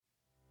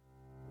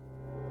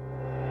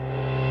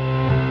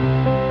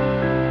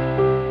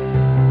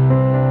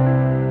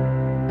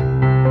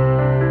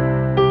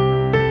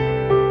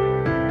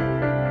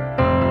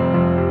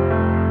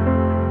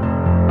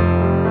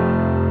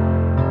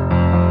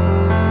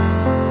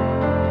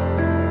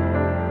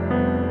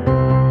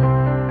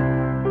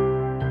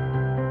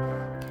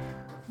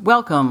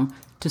Welcome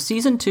to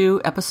Season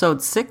 2,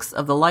 Episode 6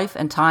 of The Life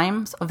and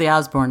Times of the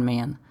Osborne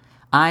Man.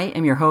 I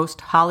am your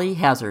host, Holly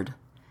Hazard.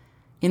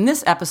 In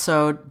this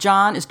episode,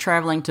 John is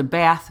traveling to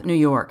Bath, New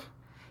York.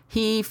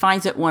 He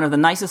finds it one of the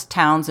nicest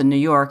towns in New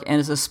York and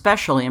is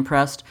especially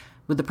impressed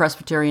with the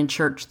Presbyterian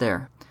church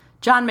there.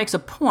 John makes a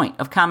point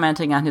of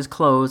commenting on his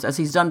clothes, as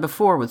he's done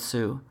before with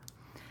Sue.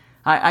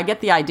 I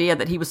get the idea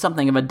that he was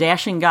something of a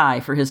dashing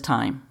guy for his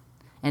time.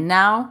 And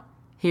now,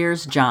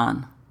 here's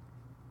John.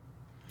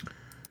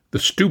 The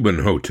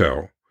Steuben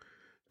Hotel.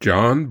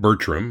 John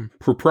Bertram,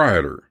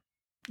 proprietor.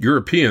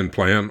 European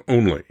plan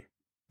only.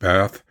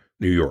 Bath,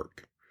 New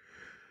York.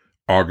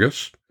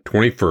 August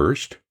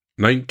 21st,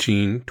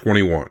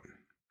 1921.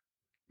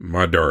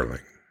 My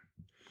darling,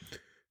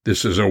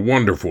 this is a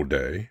wonderful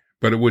day,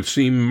 but it would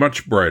seem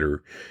much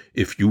brighter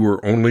if you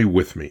were only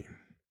with me.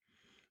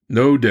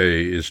 No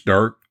day is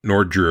dark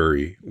nor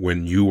dreary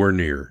when you are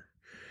near,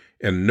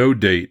 and no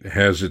date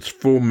has its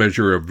full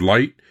measure of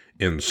light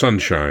and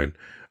sunshine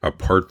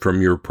apart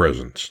from your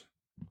presence.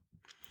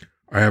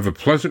 I have a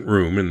pleasant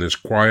room in this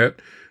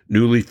quiet,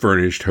 newly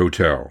furnished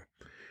hotel,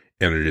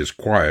 and it is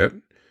quiet,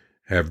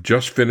 have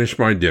just finished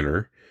my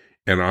dinner,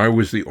 and I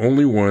was the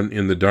only one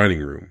in the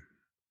dining room,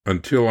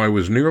 until I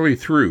was nearly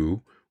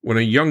through when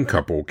a young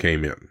couple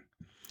came in.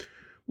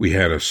 We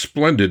had a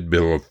splendid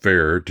bill of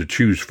fare to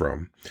choose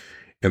from,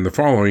 and the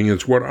following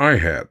is what I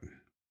had: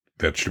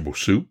 vegetable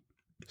soup,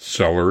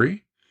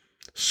 celery,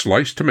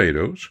 sliced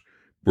tomatoes,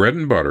 bread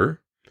and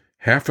butter,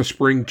 half a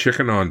spring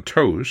chicken on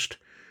toast,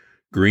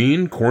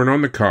 green corn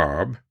on the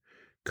cob,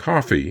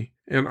 coffee,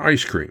 and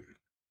ice cream.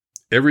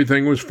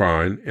 Everything was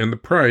fine, and the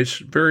price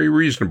very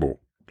reasonable,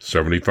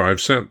 75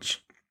 cents.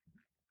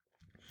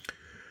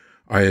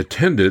 I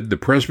attended the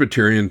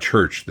Presbyterian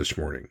church this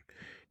morning,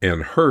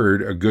 and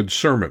heard a good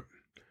sermon,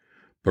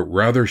 but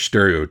rather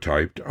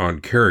stereotyped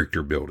on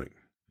character building.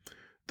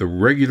 The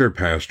regular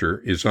pastor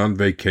is on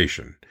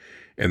vacation,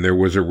 and there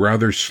was a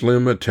rather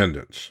slim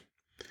attendance.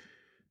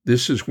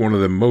 This is one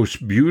of the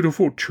most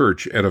beautiful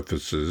church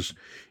edifices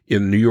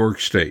in New York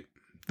State,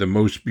 the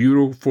most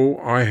beautiful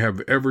I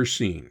have ever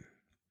seen.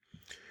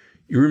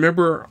 You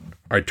remember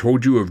I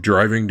told you of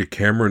driving to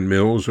Cameron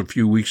Mills a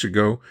few weeks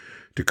ago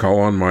to call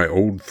on my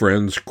old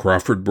friends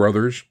Crawford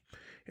brothers,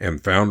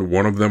 and found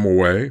one of them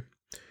away,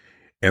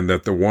 and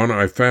that the one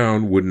I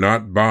found would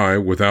not buy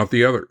without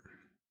the other?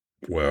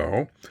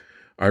 Well,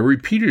 I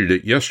repeated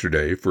it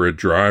yesterday for a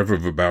drive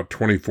of about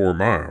 24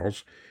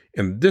 miles,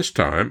 and this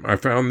time I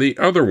found the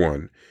other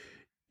one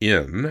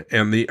in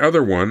and the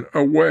other one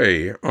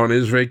away on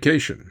his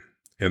vacation,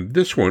 and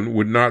this one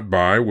would not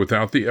buy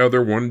without the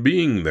other one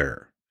being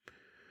there.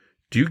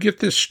 Do you get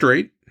this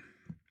straight?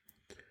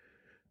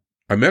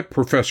 I met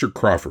Professor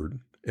Crawford,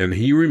 and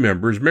he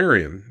remembers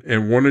Marion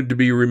and wanted to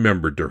be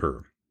remembered to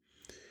her.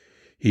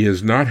 He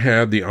has not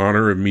had the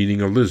honor of meeting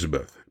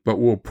Elizabeth, but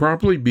will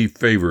probably be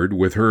favored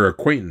with her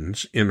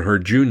acquaintance in her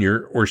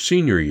junior or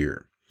senior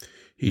year.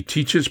 He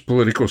teaches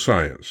political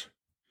science.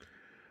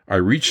 I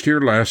reached here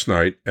last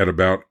night at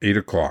about 8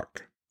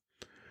 o'clock.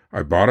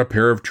 I bought a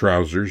pair of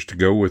trousers to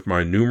go with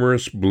my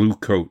numerous blue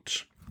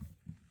coats.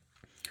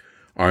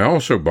 I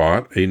also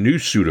bought a new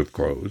suit of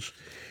clothes,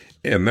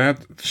 and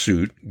that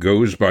suit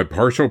goes by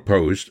parcel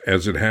post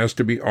as it has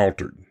to be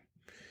altered.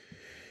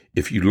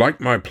 If you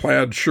like my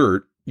plaid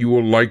shirt, you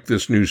will like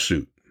this new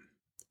suit.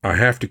 I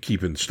have to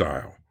keep in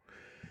style.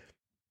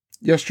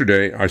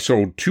 Yesterday, I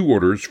sold 2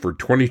 orders for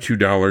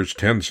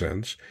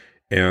 $22.10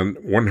 and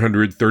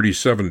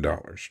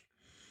 $137.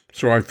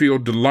 So I feel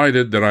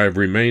delighted that I have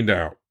remained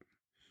out.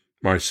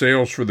 My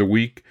sales for the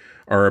week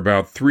are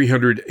about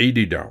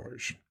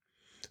 $380.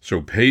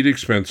 So paid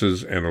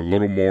expenses and a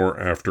little more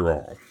after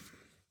all.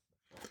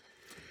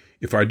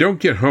 If I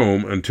don't get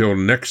home until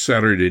next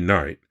Saturday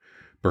night,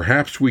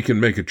 perhaps we can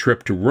make a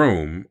trip to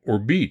Rome or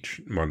Beach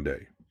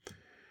Monday.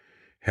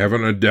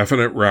 Haven't a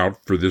definite route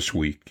for this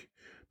week,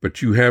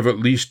 but you have at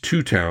least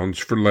 2 towns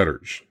for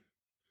letters.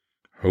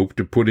 Hope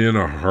to put in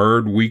a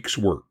hard week's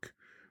work.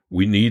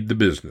 We need the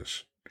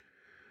business.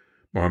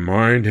 My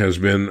mind has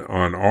been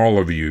on all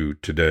of you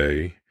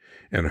today,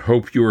 and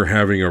hope you are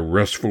having a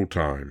restful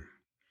time.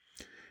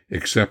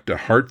 Accept a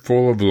heart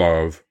full of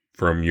love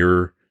from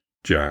your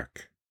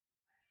Jack.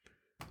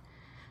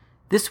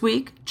 This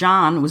week,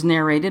 John was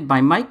narrated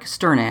by Mike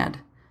Sternad.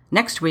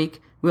 Next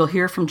week, we'll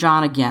hear from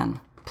John again.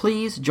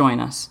 Please join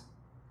us.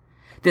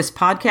 This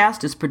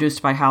podcast is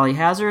produced by Holly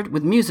Hazard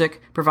with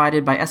music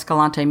provided by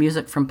Escalante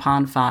Music from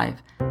Pond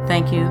 5.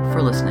 Thank you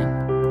for listening.